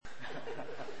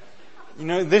You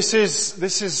know, this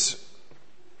is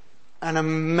an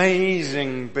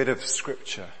amazing bit of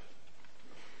scripture.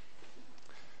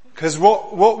 Because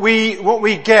what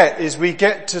we get is we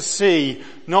get to see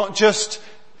not just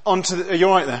are you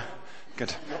alright there?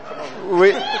 Good.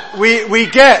 We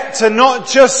get to not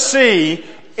just see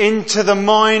into the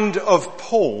mind of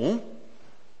Paul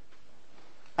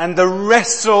and the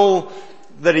wrestle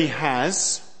that he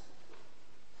has,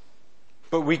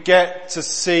 but we get to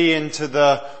see into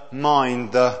the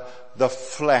mind, the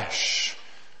flesh,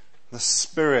 the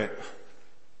spirit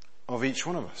of each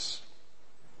one of us.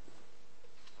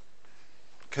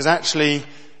 Because actually,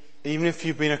 even if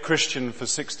you've been a Christian for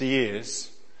 60 years,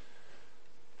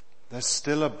 there's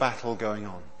still a battle going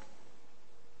on.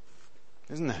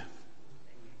 Isn't there?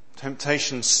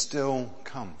 Temptation still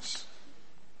comes.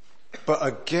 But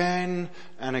again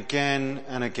and again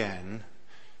and again,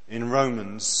 in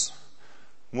Romans,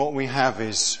 what we have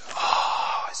is,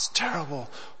 it's terrible.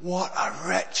 What a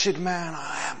wretched man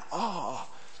I am.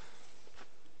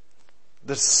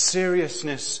 The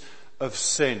seriousness of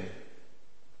sin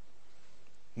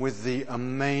with the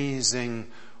amazing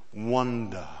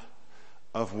wonder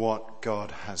of what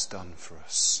God has done for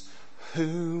us.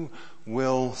 Who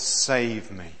will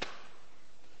save me?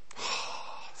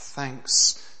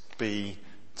 Thanks be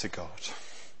to God.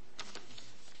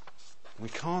 We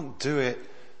can't do it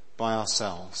by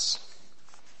ourselves.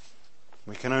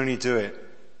 We can only do it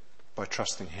by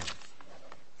trusting Him.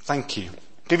 Thank you.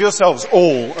 Give yourselves,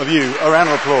 all of you, a round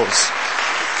of applause.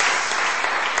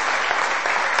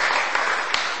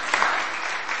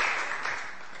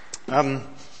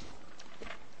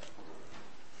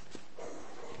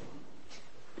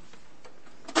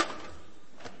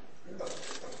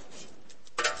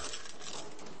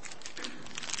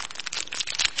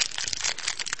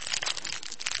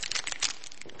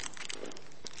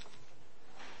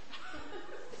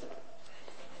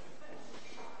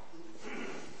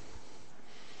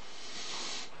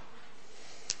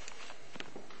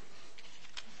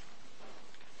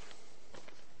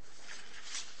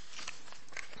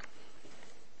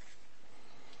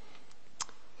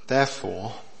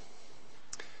 Therefore,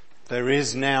 there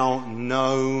is now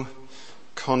no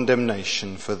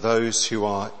condemnation for those who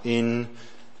are in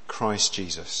Christ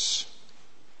Jesus.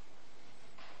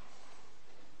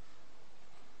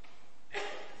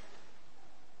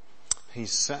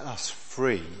 He's set us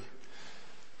free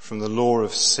from the law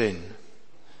of sin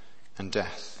and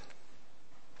death.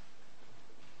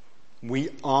 We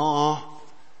are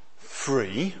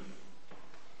free,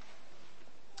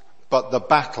 but the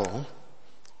battle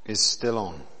is still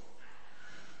on.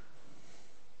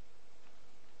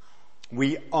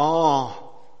 We are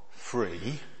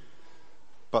free,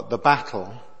 but the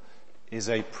battle is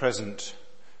a present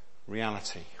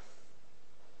reality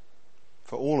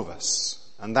for all of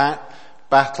us. And that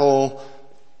battle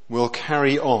will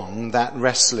carry on, that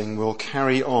wrestling will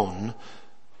carry on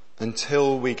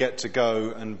until we get to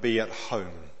go and be at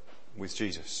home with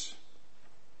Jesus.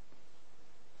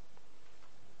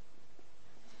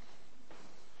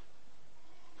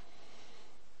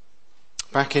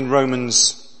 Back in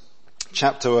Romans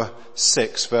chapter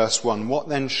 6 verse 1, what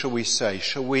then shall we say?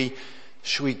 Shall we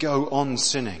go on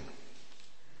sinning?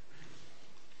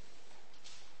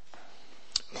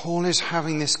 Paul is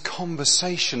having this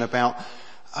conversation about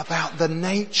the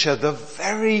nature, the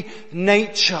very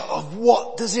nature of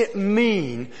what does it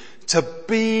mean to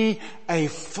be a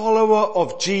follower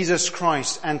of Jesus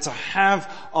Christ and to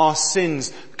have our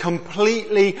sins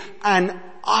completely and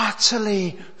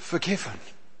utterly forgiven.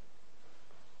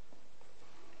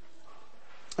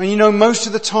 And you know, most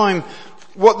of the time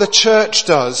what the church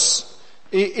does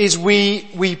is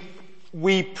we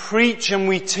preach and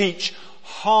we teach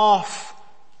half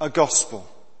a gospel.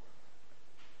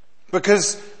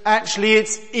 Because actually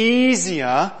it's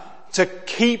easier to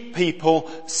keep people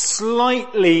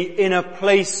slightly in a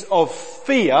place of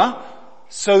fear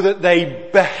so that they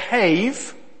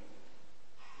behave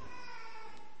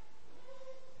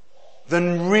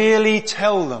than really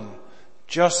tell them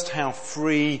just how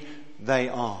free they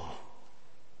are.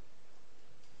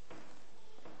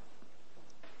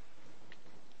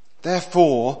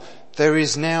 Therefore, there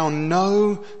is now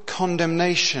no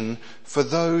condemnation for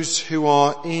those who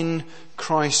are in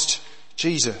Christ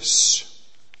Jesus.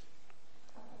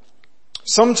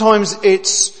 Sometimes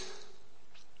it's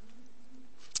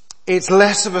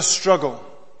less of a struggle.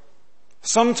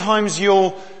 Sometimes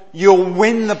you'll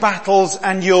win the battles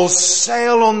and you'll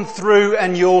sail on through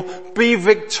and you'll be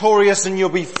victorious and you'll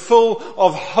be full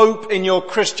of hope in your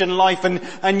Christian life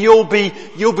and you'll be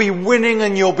winning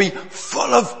and you'll be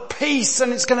full of peace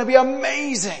and it's going to be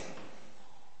amazing.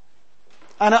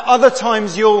 And at other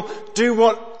times you'll do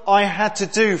what I had to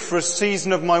do for a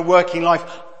season of my working life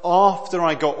after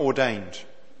I got ordained.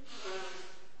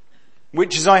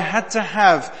 Which is I had to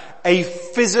have a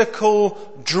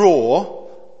physical drawer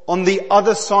on the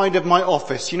other side of my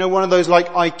office. You know, one of those like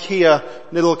IKEA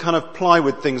little kind of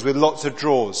plywood things with lots of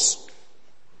drawers.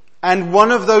 And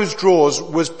one of those drawers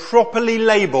was properly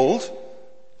labelled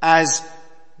as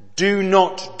do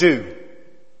not do.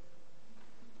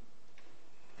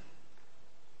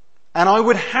 And I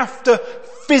would have to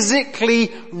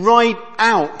physically write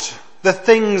out the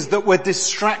things that were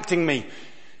distracting me.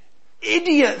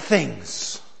 Idiot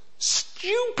things.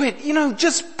 Stupid,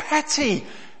 just petty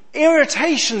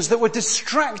irritations that were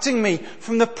distracting me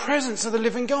from the presence of the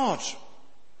living God.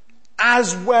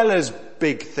 As well as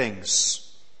big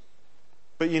things.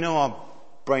 But our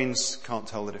brains can't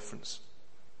tell the difference.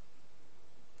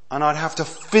 And I'd have to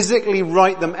physically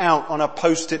write them out on a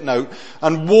post-it note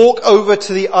and walk over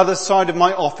to the other side of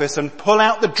my office and pull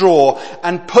out the drawer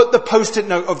and put the post-it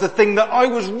note of the thing that I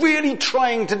was really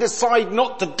trying to decide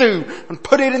not to do and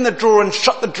put it in the drawer and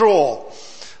shut the drawer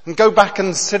and go back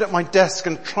and sit at my desk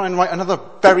and try and write another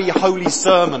very holy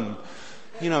sermon,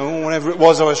 or whatever it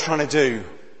was I was trying to do.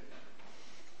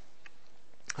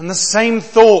 And the same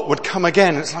thought would come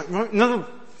again. It's like, another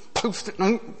post-it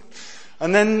note.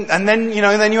 And then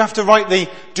you have to write the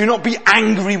do not be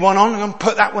angry one on and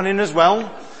put that one in as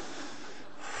well.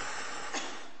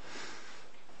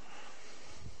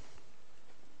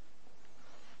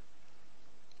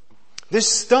 This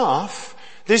stuff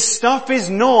is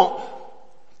not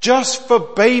just for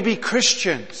baby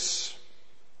Christians.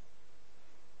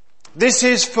 This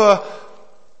is for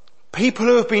people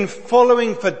who have been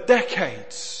following for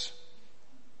decades.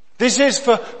 This is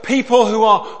for people who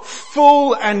are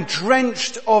full and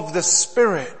drenched of the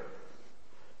Spirit.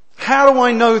 How do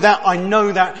I know that? I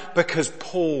know that because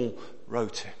Paul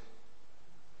wrote it.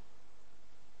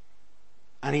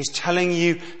 And he's telling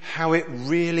you how it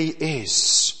really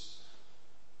is.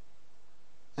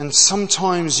 And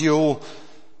sometimes you'll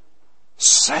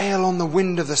sail on the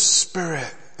wind of the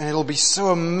Spirit and it'll be so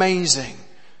amazing.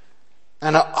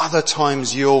 And at other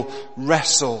times you'll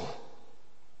wrestle.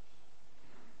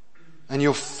 And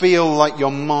you'll feel like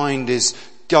your mind is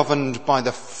governed by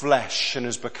the flesh and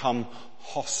has become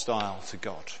hostile to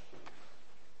God.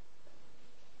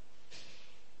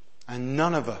 And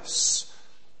none of us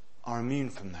are immune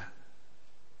from that.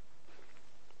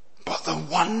 But the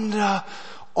wonder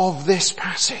of this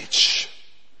passage,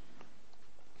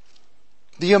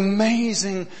 the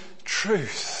amazing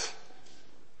truth,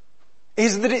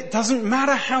 is that it doesn't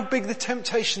matter how big the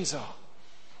temptations are.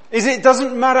 It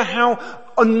doesn't matter how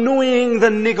annoying the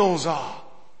niggles are.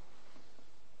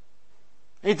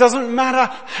 It doesn't matter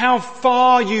how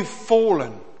far you've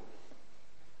fallen.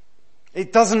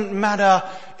 It doesn't matter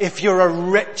if you're a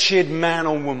wretched man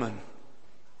or woman.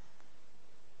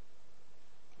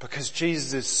 Because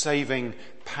Jesus' saving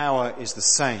power is the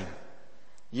same.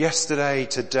 Yesterday,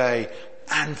 today,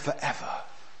 and forever.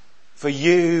 For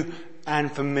you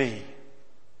and for me.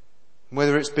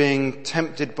 Whether it's being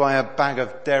tempted by a bag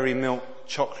of dairy milk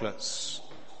chocolates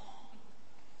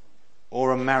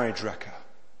or a marriage wrecker.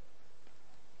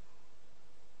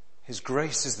 His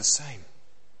grace is the same.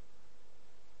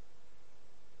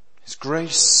 His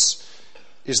grace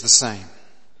is the same.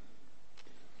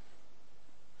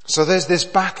 So there's this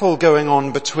battle going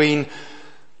on between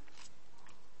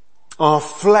our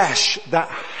flesh that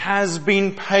has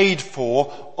been paid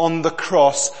for on the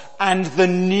cross and the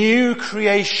new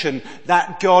creation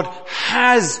that God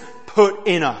has put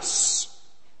in us.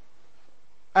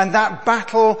 And that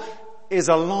battle is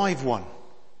a live one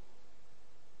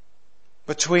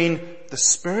between the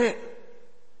Spirit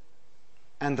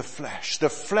and the flesh. The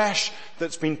flesh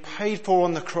that's been paid for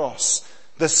on the cross.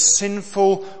 The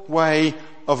sinful way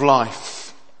of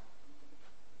life.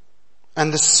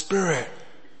 And the Spirit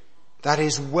that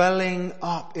is welling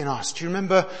up in us. Do you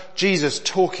remember Jesus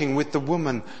talking with the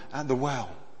woman at the well?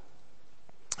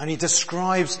 And he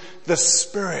describes the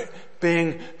Spirit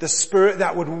being the Spirit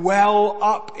that would well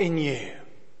up in you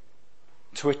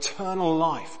to eternal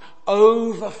life,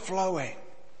 overflowing.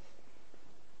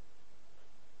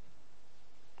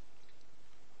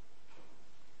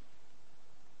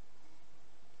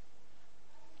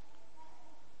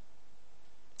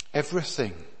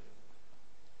 Everything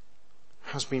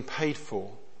has been paid for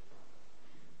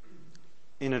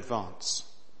in advance.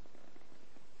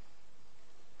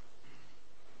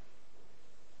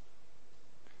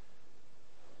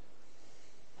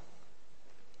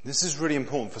 This is really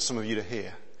important for some of you to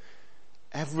hear.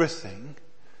 Everything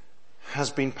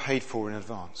has been paid for in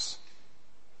advance.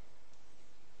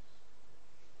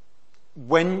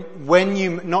 when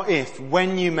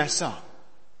you mess up,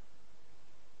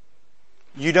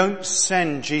 you don't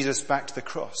send Jesus back to the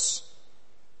cross.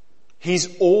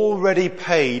 He's already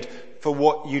paid for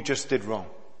what you just did wrong.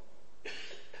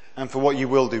 And for what you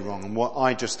will do wrong, and what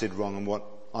I just did wrong, and what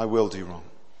I will do wrong.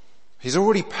 He's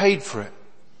already paid for it.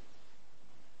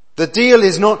 The deal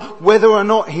is not whether or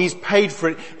not he's paid for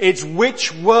it. It's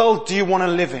which world do you want to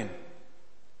live in?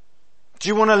 Do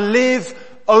you want to live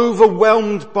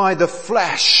overwhelmed by the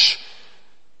flesh?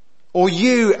 Or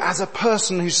you, as a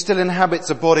person who still inhabits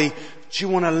a body, do you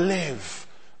want to live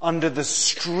under the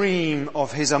stream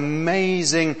of his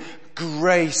amazing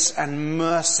grace and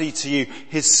mercy to you,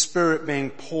 his Spirit being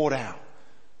poured out,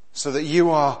 so that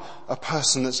you are a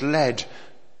person that's led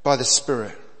by the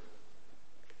Spirit?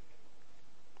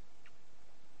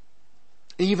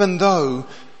 Even though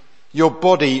your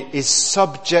body is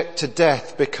subject to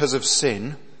death because of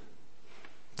sin,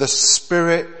 the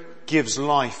Spirit gives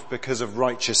life because of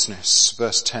righteousness.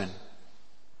 Verse 10.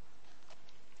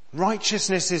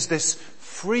 Righteousness is this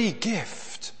free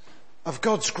gift of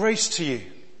God's grace to you.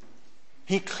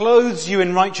 He clothes you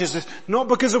in righteousness, not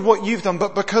because of what you've done,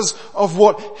 but because of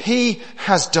what he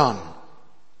has done.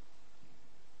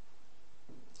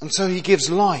 And so he gives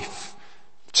life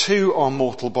to our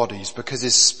mortal bodies because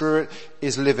his Spirit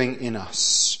is living in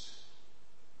us.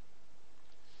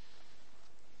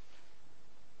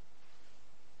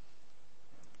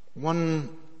 One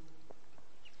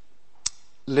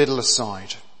little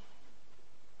aside.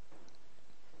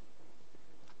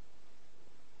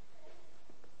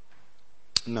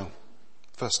 No,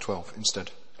 verse 12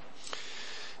 instead.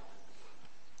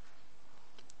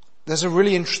 There's a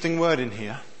really interesting word in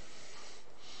here.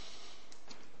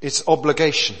 It's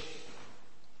obligation.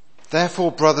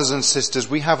 Therefore, brothers and sisters,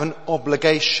 we have an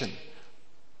obligation,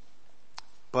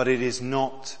 but it is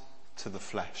not to the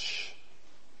flesh.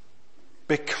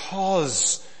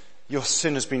 Because your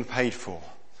sin has been paid for,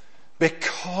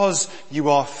 because you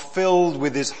are filled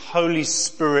with his Holy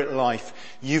Spirit life,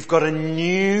 you've got a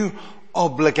new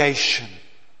obligation.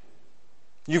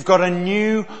 You've got a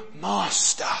new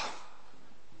master,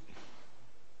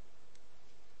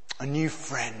 a new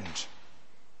friend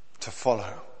to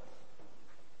follow.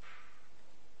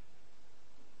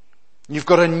 You've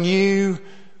got a new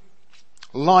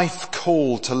life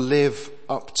call to live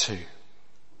up to.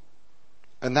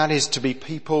 And that is to be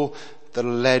people that are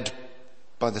led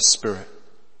by the Spirit.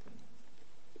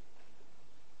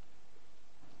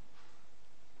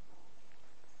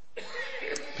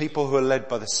 People who are led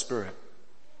by the Spirit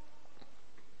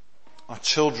are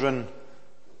children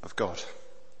of God.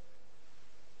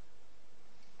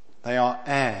 They are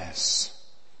heirs.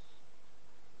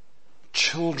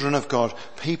 Children of God.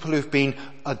 People who've been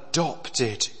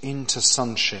adopted into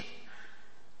sonship.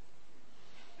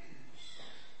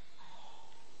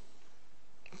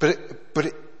 But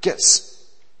it gets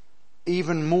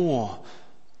even more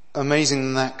amazing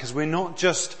than that, because we're not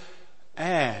just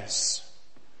heirs,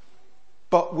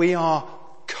 but we are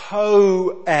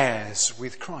co-heirs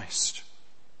with Christ.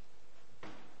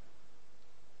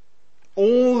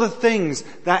 All the things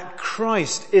that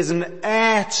Christ is an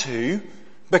heir to,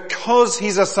 because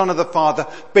he's a son of the Father,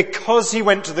 because he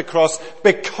went to the cross,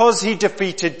 because he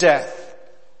defeated death,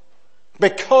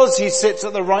 because he sits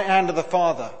at the right hand of the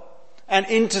Father and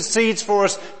intercedes for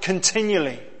us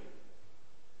continually.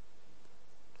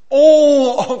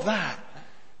 All of that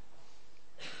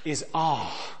is our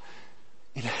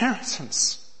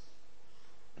inheritance.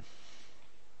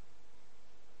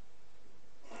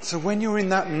 So when you're in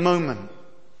that moment,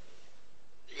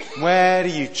 where do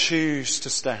you choose to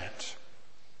stand?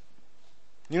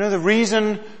 You know, the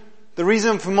reason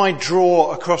for my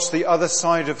draw across the other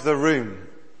side of the room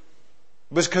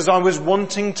was because I was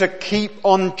wanting to keep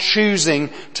on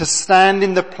choosing to stand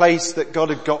in the place that God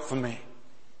had got for me.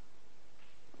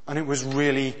 And it was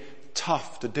really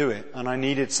tough to do it, and I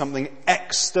needed something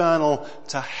external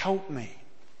to help me.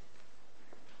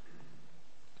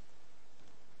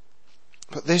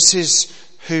 But this is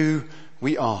who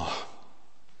we are.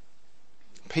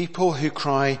 People who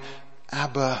cry,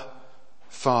 Abba,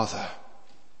 Father.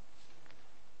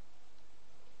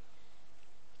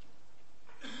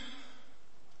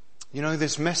 You know,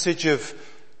 this message of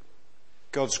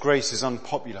God's grace is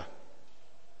unpopular.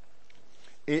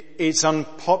 It's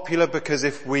unpopular because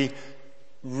if we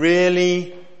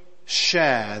really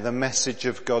share the message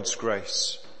of God's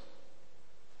grace,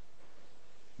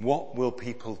 what will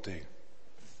people do?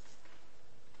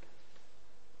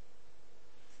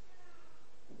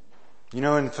 You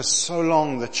know, and for so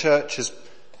long the church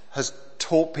has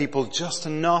taught people just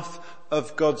enough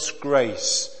of God's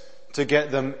grace to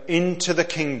get them into the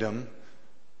kingdom,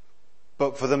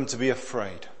 but for them to be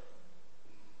afraid.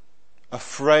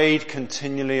 Afraid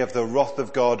continually of the wrath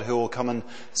of God who will come and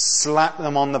slap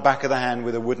them on the back of the hand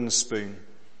with a wooden spoon.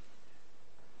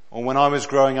 Or when I was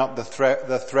growing up, the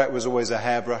threat was always a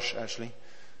hairbrush, actually.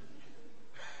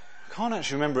 I can't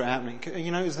actually remember it happening.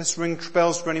 Does this ring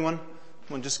bells for anyone?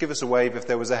 Well, just give us a wave if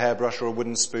there was a hairbrush or a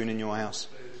wooden spoon in your house.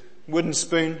 Wooden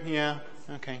spoon? Yeah.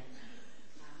 Okay.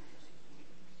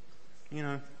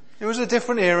 It was a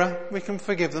different era. We can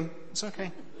forgive them. It's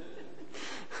okay.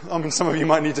 I mean, some of you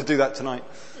might need to do that tonight.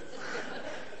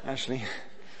 Actually.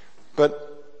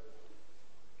 But,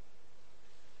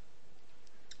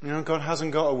 God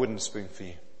hasn't got a wooden spoon for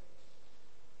you.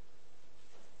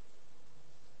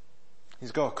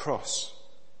 He's got a cross.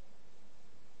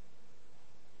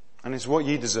 And it's what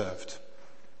you deserved.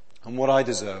 And what I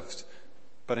deserved.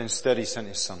 But instead he sent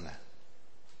his son there.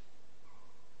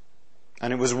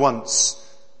 And it was once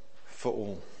for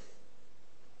all.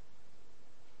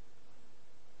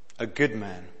 A good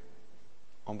man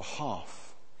on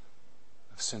behalf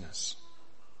of sinners.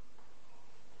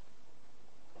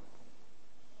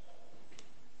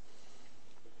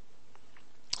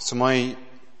 So my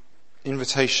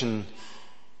invitation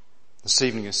this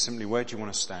evening is simply, where do you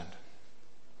want to stand?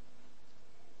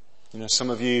 Some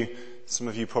of you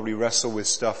probably wrestle with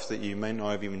stuff that you may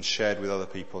not have even shared with other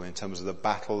people in terms of the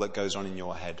battle that goes on in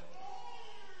your head.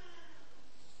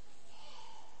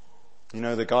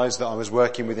 The guys that I was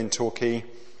working with in Torquay,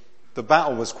 the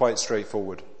battle was quite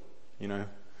straightforward, it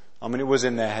was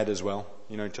in their head as well,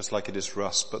 just like it is for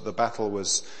us, but the battle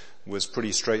was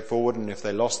pretty straightforward, and if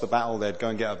they lost the battle, they'd go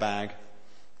and get a bag,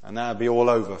 and that would be all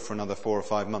over for another 4 or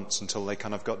 5 months until they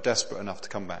kind of got desperate enough to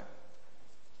come back.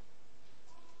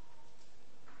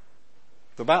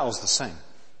 The battle's the same.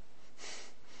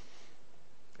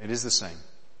 It is the same.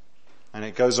 And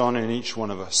it goes on in each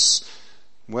one of us.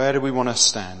 Where do we want to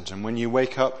stand? And when you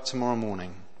wake up tomorrow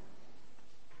morning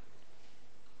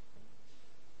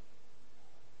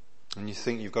and you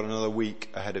think you've got another week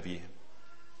ahead of you,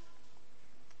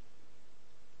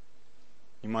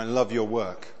 you might love your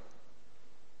work.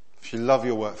 If you love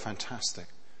your work, fantastic.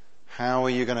 How are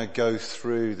you going to go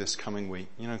through this coming week?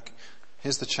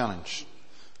 Here's the challenge.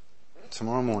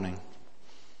 Tomorrow morning,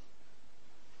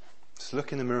 just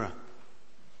look in the mirror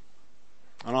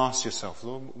and ask yourself,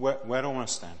 Lord, where do I want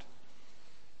to stand?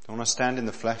 Do I want to stand in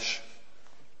the flesh?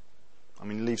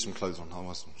 Leave some clothes on,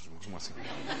 otherwise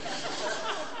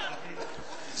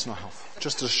it's not helpful.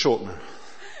 Just a short mirror.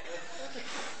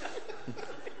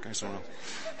 Go somewhere else.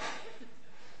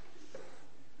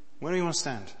 Where do you want to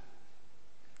stand?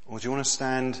 Or do you want to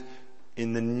stand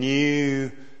in the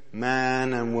new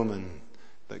man and woman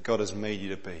that God has made you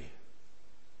to be?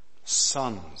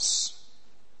 Sons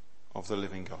of the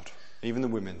living God. Even the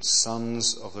women,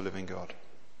 sons of the living God.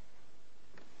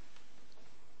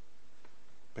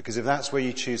 Because if that's where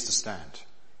you choose to stand,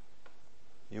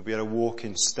 you'll be able to walk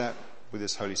in step with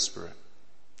His Holy Spirit.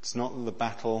 It's not that the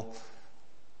battle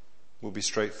will be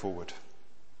straightforward,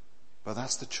 but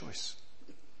that's the choice.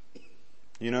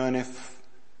 And if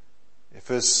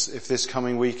this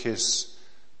coming week is,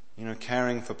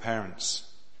 caring for parents,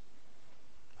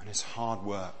 and it's hard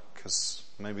work because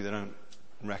maybe they don't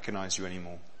recognize you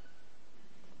anymore,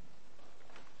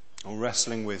 or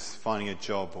wrestling with finding a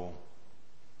job or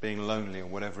being lonely or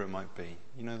whatever it might be,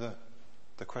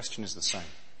 the question is the same.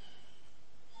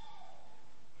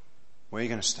 Where are you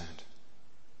going to stand?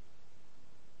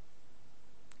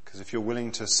 Because if you're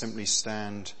willing to simply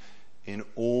stand in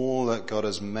all that God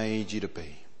has made you to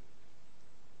be,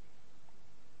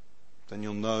 then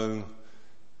you'll know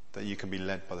that you can be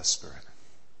led by the Spirit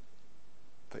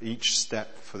for each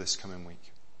step for this coming week.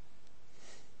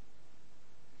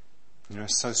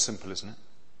 It's so simple, isn't it?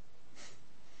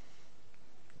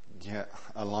 Yet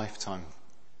a lifetime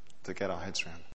to get our heads around.